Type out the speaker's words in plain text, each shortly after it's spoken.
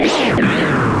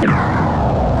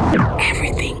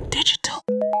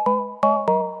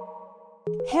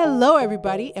Hello,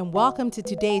 everybody, and welcome to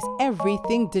today's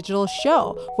Everything Digital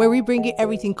show, where we bring you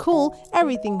everything cool,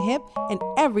 everything hip, and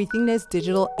everything that's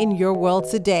digital in your world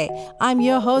today. I'm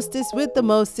your hostess with the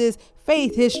mostest,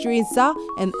 Faith, History, and Style,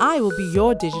 and I will be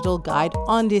your digital guide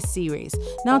on this series.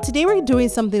 Now, today we're doing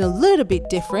something a little bit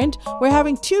different. We're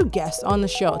having two guests on the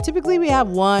show. Typically, we have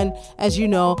one, as you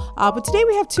know, but today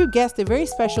we have two guests. They're very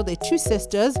special. They're two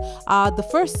sisters. The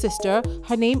first sister,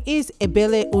 her name is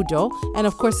Ebele Udo, and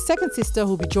of course, the second sister,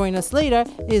 who'll be joining us later,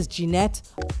 is Jeanette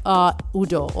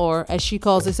Udo, or as she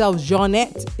calls herself,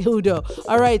 Jeanette Udo.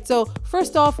 All right, so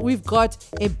first off, we've got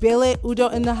Ebele Udo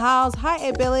in the house.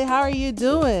 Hi, Ebele. How are you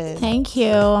doing? Thank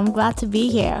you. I'm glad to be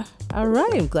here. All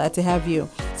right, I'm glad to have you.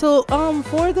 So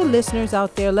for the listeners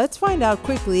out there, let's find out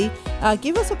quickly.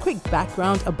 Give us a quick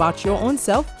background about your own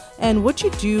self and what you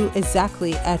do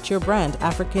exactly at your brand,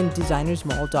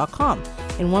 Africandesignersmall.com,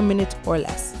 in 1 minute or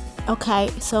less. Okay,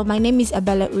 so my name is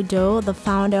Ebele Udo, the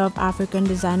founder of African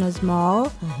Designers Mall.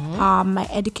 Mm-hmm. My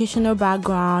educational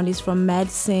background is from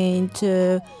medicine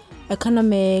to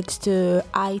economics to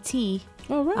IT.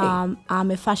 All right.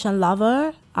 I'm a fashion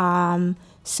lover.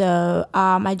 So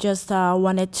I just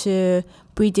wanted to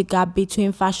bridge the gap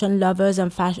between fashion lovers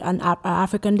and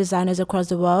African designers across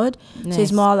the world. Nice. So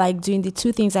it's more like doing the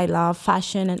two things I love,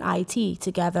 fashion and IT,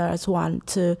 together as one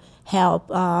to help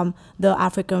the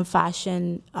African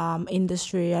fashion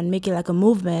industry and make it like a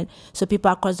movement so people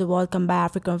across the world can buy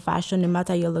African fashion no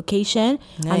matter your location.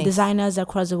 Nice. And designers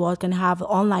across the world can have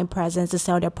online presence to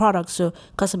sell their products to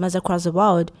customers across the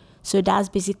world. So that's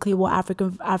basically what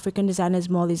African Designers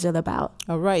Mall is all about.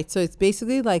 All right. So it's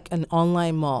basically like an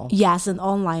online mall. Yes, an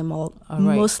online mall. All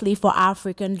right. Mostly for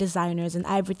African designers and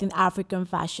everything African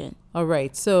fashion. All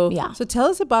right. So So tell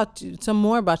us some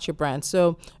more about your brand.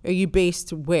 So are you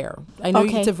based where? I know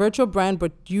it's a virtual brand,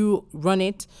 but you run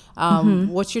it.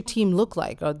 What's your team look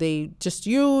like? Are they just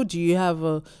you? Do you have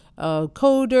a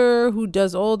coder who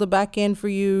does all the back end for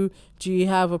you? Do you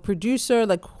have a producer?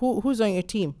 Like who's on your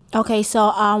team? Okay,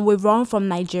 so we run from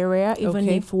Nigeria, even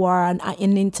if we're an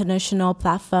international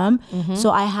platform. Mm-hmm.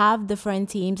 So I have different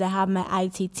teams. I have my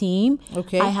IT team.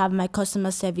 Okay. I have my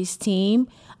customer service team.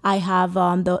 I have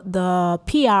the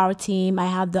PR team. I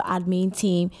have the admin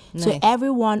team. Nice. So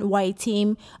everyone, white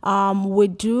team, we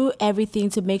do everything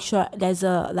to make sure there's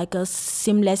a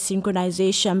seamless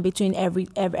synchronization between every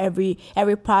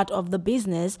part of the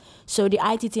business. So the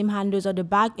IT team handles all the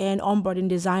back end, onboarding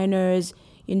designers.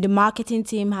 In the marketing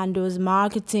team handles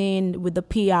marketing with the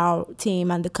PR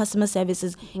team, and the customer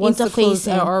services once interfacing. The clothes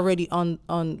are already on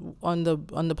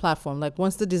the platform, like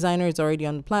once the designer is already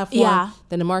on the platform,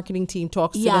 then the marketing team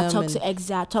talks to them. Talks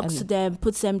to them,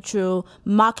 puts them through,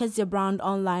 markets their brand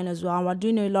online as well. We're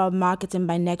doing a lot of marketing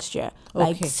by next year,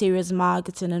 like serious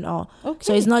marketing and all. Okay.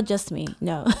 So it's not just me,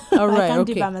 no. All right, I can't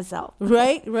do it by myself.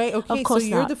 Right. Okay, of course so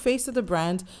you're not. the face of the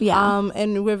brand. Yeah.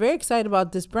 And we're very excited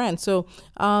about this brand. So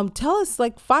tell us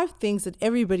like 5 things that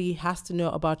everybody has to know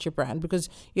about your brand, because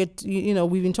you know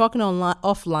we've been talking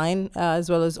offline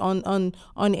as well as on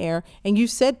air, and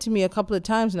you've said to me a couple of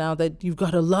times now that you've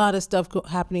got a lot of stuff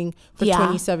happening for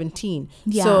 2017.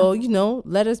 Yeah. So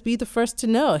let us be the first to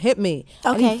know. Hit me.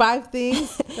 Okay. I need 5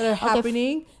 things that are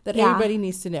happening that everybody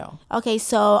needs to know. Okay,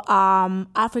 so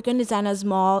African Designers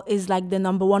Mall is like the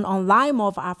number 1 online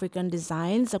mall for African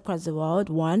designs across the world.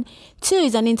 1. 2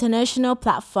 is an international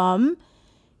platform.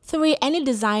 3, any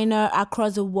designer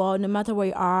across the world, no matter where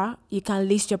you are, you can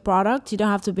list your product. You don't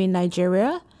have to be in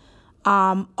Nigeria.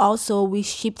 Also, we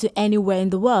ship to anywhere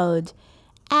in the world.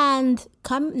 And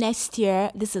come next year,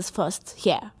 this is first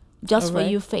here, just for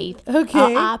you, Faith.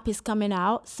 Okay. Our app is coming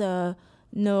out, so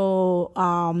no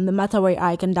matter where you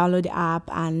are, you can download the app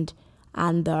and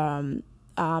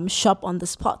shop on the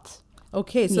spot.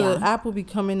 Okay, so the app will be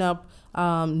coming up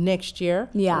next year.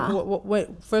 Yeah.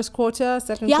 What first quarter,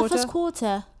 second quarter? Yeah, first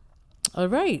quarter. All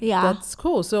right. Yeah. That's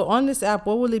cool. So on this app,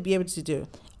 what will it be able to do?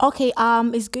 Okay.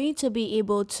 It's going to be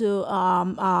able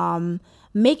to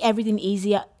make everything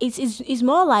easier. It's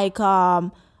more like a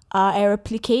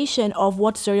replication of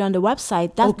what's already on the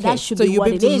website. That should be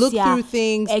what it is. So you'll be able to look through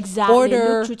things, exactly.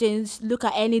 Order. Look through things. Look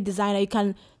at any designer. You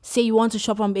can say you want to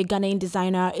shop from a Ghanaian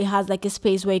designer. It has like a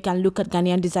space where you can look at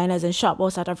Ghanaian designers and shop,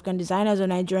 or South African designers or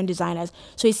Nigerian designers.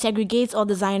 So it segregates all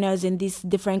designers in these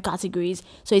different categories.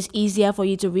 So it's easier for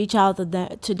you to reach out to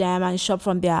them and shop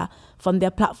from their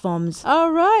platforms.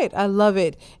 All right, I love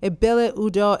it. Ebele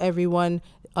Udo, everyone,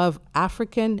 of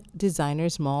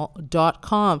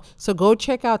Africandesignersmall.com. So go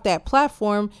check out that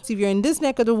platform. So if you're in this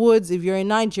neck of the woods, if you're in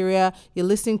Nigeria, you're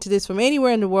listening to this from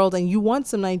anywhere in the world, and you want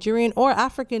some Nigerian or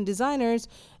African designers,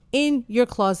 in your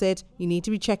closet, you need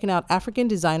to be checking out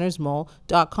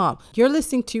africandesignersmall.com. You're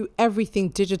listening to Everything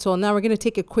Digital. Now we're going to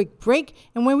take a quick break,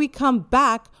 and when we come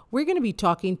back, we're going to be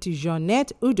talking to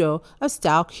Jeanette Udo of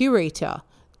Stylecurator.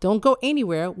 Don't go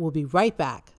anywhere. We'll be right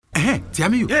back.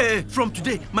 Tiamiyu. Hey, from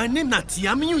today, my name na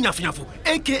Tiamiyu Nyafunyafu,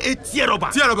 aka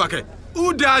Tieroba. Tieroba, okay.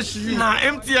 Who dash you? Nah,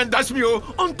 MTN dash me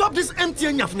on top this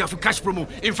MTN Nyafunyafu cash promo.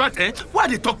 In fact, why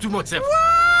they talk too much, sir?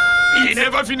 He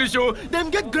never finish, Them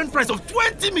get grand prize of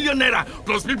 20 million naira.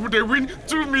 Plus people, they win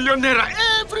 2 million naira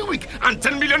every week and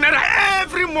 10 million naira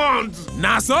every month.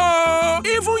 Nah, so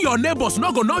even your neighbors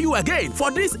not gonna know you again for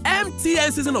this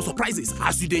MTN season of surprises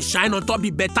as you they shine on top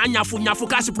the better Nyafunyafu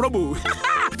cash promo.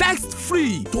 Text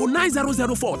free to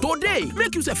 9004 today.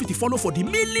 Make yourself fit follow for the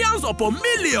millions upon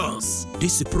millions.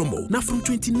 This promo now from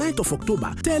 29th of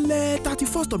October till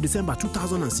 31st of December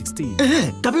 2016.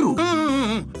 Kabiru.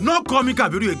 No call me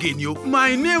Kabiru again, yo.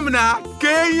 My name na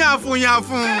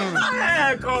Kenyafunyafu.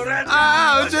 Correct.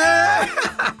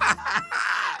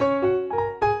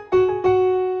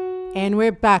 And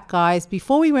we're back, guys.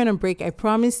 Before we went on break, I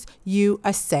promised you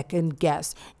a second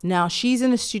guest. Now, she's in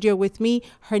the studio with me.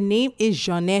 Her name is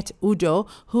Jeanette Udo,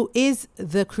 who is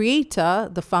the creator,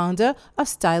 the founder of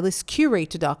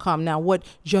Stylecurator.com. Now, what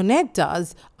Jeanette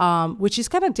does, which is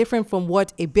kind of different from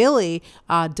what Ebele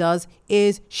does,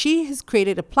 is she has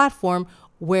created a platform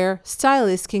where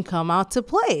stylists can come out to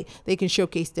play. They can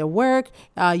showcase their work.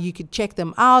 You could check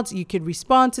them out. You could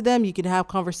respond to them. You could have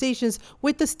conversations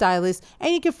with the stylist,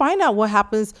 and you can find out what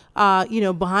happens,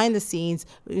 behind the scenes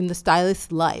in the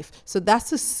stylist's life. So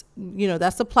that's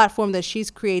the platform that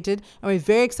she's created, and we're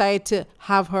very excited to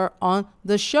have her on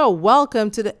the show.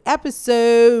 Welcome to the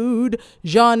episode,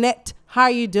 Jeanette. How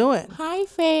are you doing? Hi,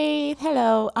 Faith.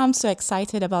 Hello. I'm so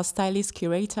excited about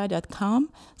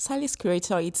Stylecurator.com.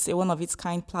 Stylecurator, it's a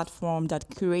one-of-its-kind platform that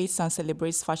curates and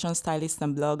celebrates fashion stylists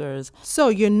and bloggers. So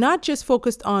you're not just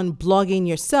focused on blogging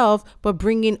yourself, but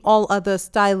bringing all other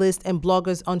stylists and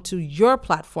bloggers onto your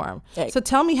platform. So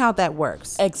tell me how that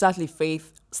works. Exactly,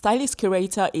 Faith.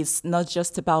 Stylecurator is not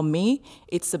just about me,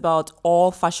 it's about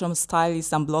all fashion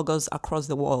stylists and bloggers across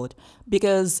the world.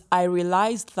 Because I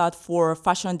realized that for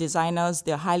fashion designers,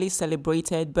 they're highly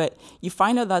celebrated, but you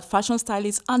find out that fashion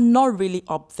stylists are not really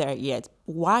up there yet.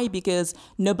 Why? Because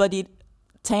nobody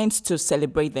tends to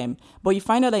celebrate them. But you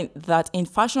find out that in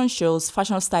fashion shows,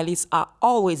 fashion stylists are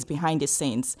always behind the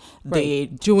scenes. Right. They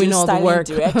doing all the work,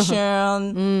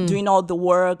 direction, doing all the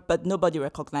work, but nobody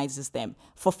recognizes them.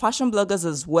 For fashion bloggers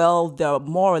as well, they're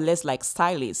more or less like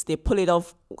stylists. They pull it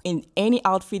off in any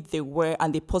outfit they wear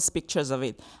and they post pictures of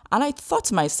it. And I thought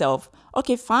to myself,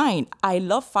 okay, fine. I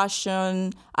love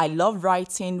fashion. I love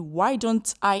writing. Why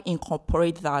don't I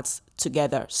incorporate that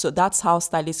together? So that's how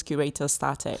Stylecurator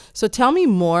started. So tell me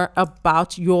more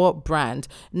about your brand.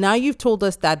 Now you've told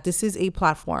us that this is a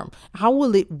platform. How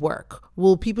will it work?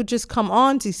 Will people just come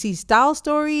on to see style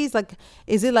stories? Like,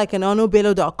 is it like an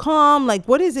onobelo.com? Like,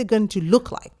 what is it going to look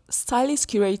like?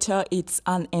 Stylecurator, it's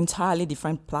an entirely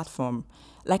different platform.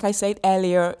 Like I said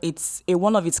earlier, it's a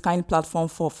one-of-its-kind platform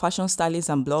for fashion stylists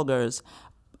and bloggers.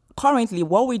 Currently,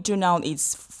 what we do now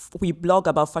is we blog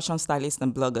about fashion stylists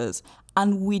and bloggers.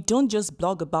 And we don't just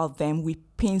blog about them, we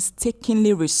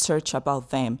painstakingly research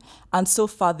about them. And so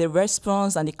far, the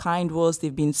response and the kind words,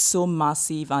 they've been so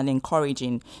massive and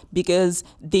encouraging because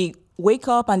they wake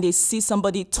up and they see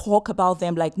somebody talk about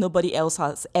them like nobody else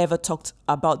has ever talked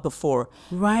about before.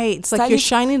 Right. It's like you're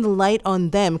shining the light on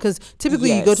them because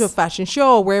typically you go to a fashion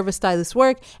show or wherever stylists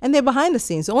work and they're behind the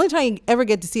scenes. The only time you ever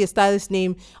get to see a stylist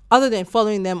name other than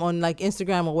following them on like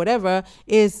Instagram or whatever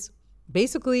is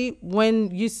basically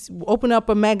when you open up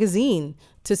a magazine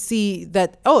to see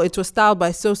that, oh, it was styled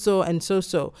by so-so and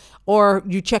so-so, or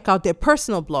you check out their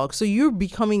personal blog. So you're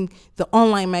becoming the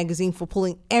online magazine for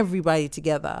pulling everybody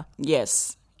together.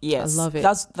 Yes. I love it.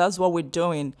 That's what we're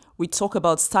doing. We talk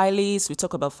about stylists, we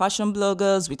talk about fashion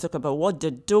bloggers, we talk about what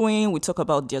they're doing, we talk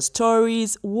about their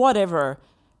stories, whatever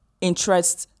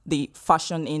interests the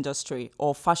fashion industry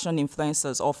or fashion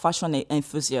influencers or fashion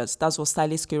enthusiasts. That's what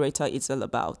Stylecurator is all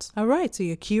about. All right, so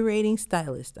you're curating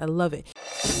stylists. I love it.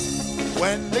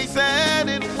 When they said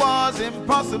it was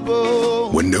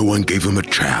impossible, when no one gave him a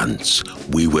chance,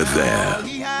 we were there.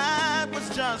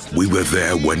 We were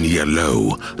there when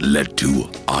yellow led to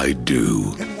I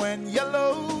do. And when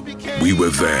yellow became we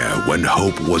were there when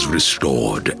hope was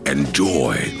restored and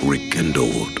joy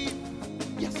rekindled.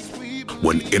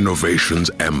 When innovations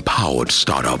empowered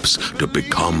startups to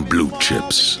become blue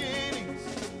chips.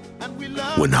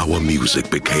 When our music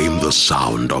became the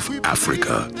sound of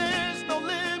Africa.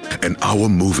 And our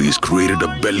movies created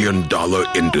 $1 billion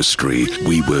industry,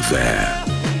 we were there.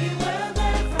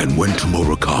 And when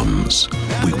tomorrow comes,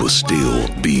 we will still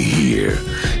be here,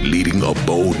 leading a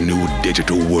bold new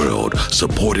digital world,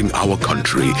 supporting our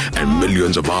country and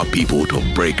millions of our people to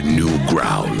break new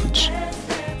grounds.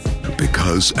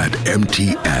 Because at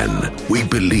MTN, we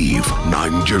believe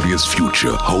Nigeria's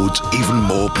future holds even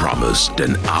more promise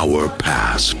than our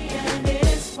past.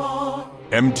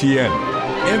 MTN,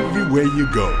 everywhere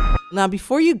you go. Now,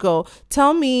 before you go,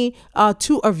 tell me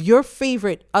two of your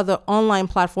favorite other online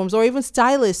platforms or even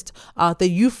stylists that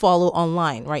you follow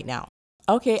online right now.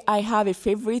 Okay, I have a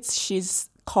favorite. She's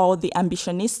called the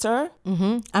Ambitionista.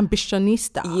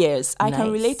 Ambitionista. Yes, I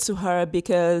can relate to her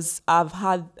because I've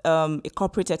had a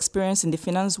corporate experience in the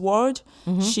finance world.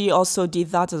 She also did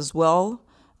that as well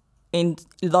in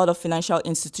a lot of financial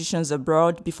institutions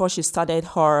abroad before she started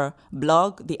her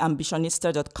blog,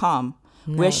 theambitionista.com,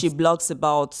 where she blogs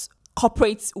about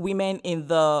corporate women in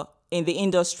the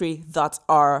industry that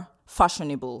are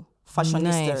fashionable,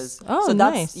 fashionistas. Oh, so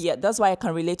nice. That's why I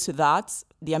can relate to that,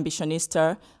 the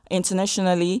Ambitionista,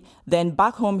 internationally. Then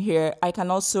back home here, I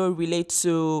can also relate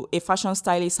to a fashion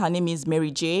stylist. Her name is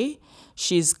Mary J.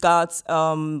 She's got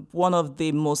one of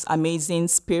the most amazing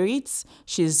spirits.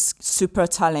 She's super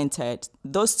talented.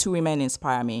 Those two women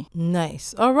inspire me.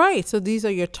 Nice. All right. So these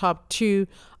are your top two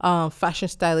fashion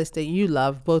stylists that you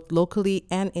love, both locally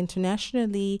and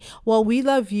internationally. Well, we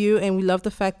love you, and we love the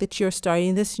fact that you're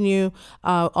starting this new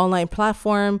online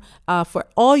platform. For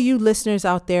all you listeners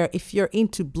out there, if you're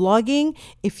into blogging,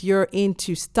 if you're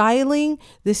into styling,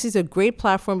 this is a great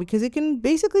platform because it can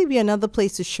basically be another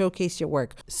place to showcase your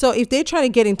work. So if they try to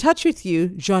get in touch with you,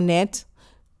 Jeanette,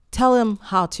 tell them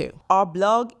how to. Our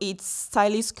blog, it's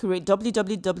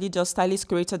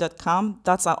www.stylecurator.com.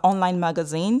 That's our online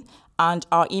magazine. And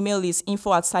our email is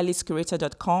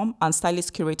info@stylecurator.com and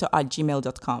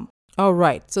stylecurator@gmail.com. All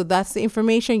right. So that's the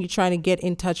information. You're trying to get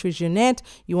in touch with Jeanette.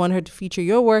 You want her to feature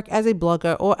your work as a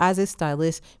blogger or as a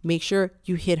stylist. Make sure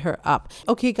you hit her up.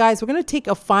 Okay, guys, we're going to take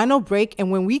a final break.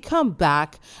 And when we come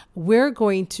back, we're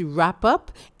going to wrap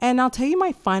up. And I'll tell you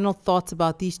my final thoughts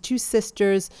about these two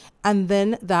sisters. And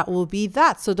then that will be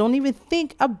that. So don't even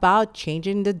think about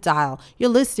changing the dial.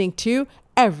 You're listening to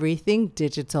Everything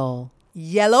Digital.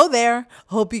 Yellow there.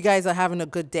 Hope you guys are having a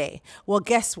good day. Well,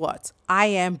 guess what? I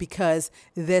am, because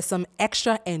there's some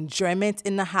extra enjoyment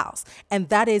in the house, and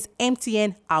that is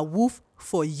MTN Awoof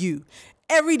for you.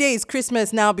 Every day is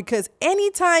Christmas now because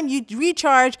anytime you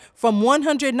recharge from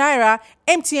 100 Naira,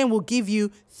 MTN will give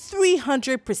you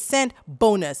 300%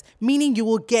 bonus, meaning you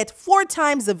will get 4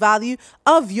 times the value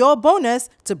of your bonus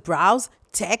to browse,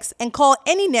 text, and call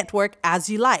any network as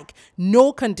you like.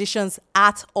 No conditions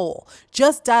at all.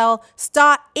 Just dial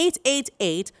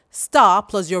 *888*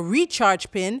 plus your recharge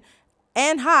pin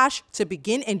and hash to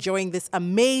begin enjoying this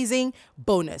amazing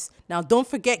bonus. Now, don't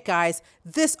forget, guys,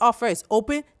 this offer is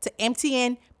open to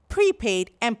MTN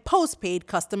prepaid and postpaid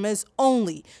customers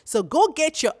only. So go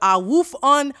get your Awoof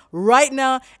on right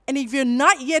now. And if you're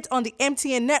not yet on the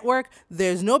MTN network,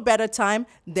 there's no better time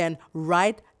than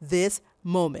right this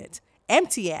moment.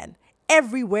 MTN,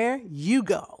 everywhere you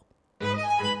go.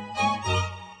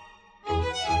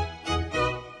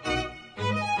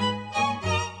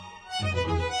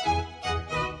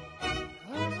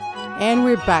 And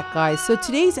we're back, guys. So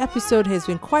today's episode has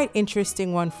been quite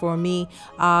interesting one for me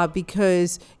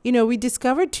because, we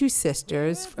discovered two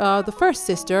sisters. The first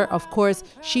sister, of course,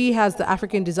 she has the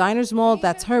Africandesigners mold.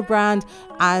 That's her brand.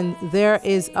 And there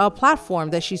is a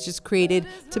platform that she's just created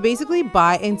to basically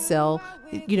buy and sell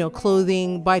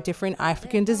clothing by different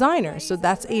African designers. So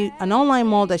that's an online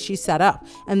mall that she set up,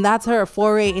 and that's her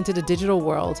foray into the digital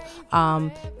world.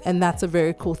 And that's a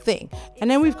very cool thing.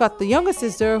 And then we've got the younger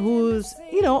sister who's,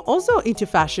 also into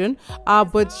fashion,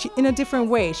 but in a different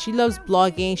way. She loves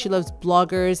blogging, she loves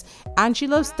bloggers, and she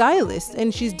loves stylists.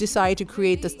 And she's decided to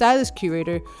create the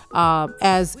Stylecurator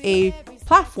as a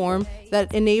platform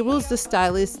that enables the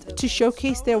stylist to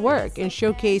showcase their work and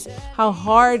showcase how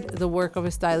hard the work of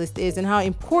a stylist is and how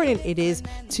important it is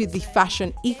to the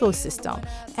fashion ecosystem.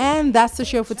 And that's the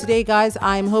show for today, guys.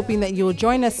 I'm hoping that you'll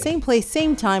join us same place,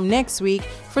 same time next week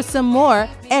for some more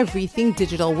Everything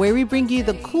Digital, where we bring you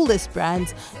the coolest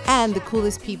brands and the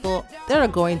coolest people that are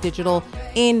going digital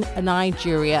in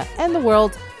Nigeria and the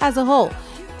world as a whole.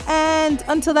 And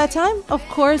until that time, of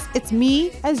course, it's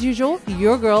me, as usual,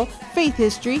 your girl, Faith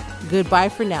History. Goodbye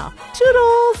for now.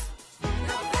 Toodles!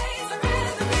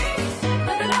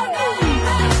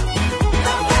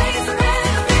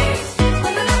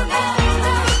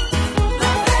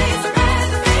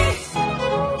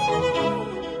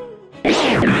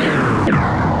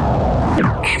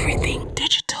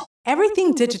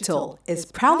 Everything Digital is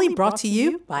proudly brought to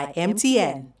you by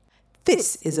MTN.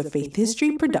 This is a Faith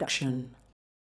History production.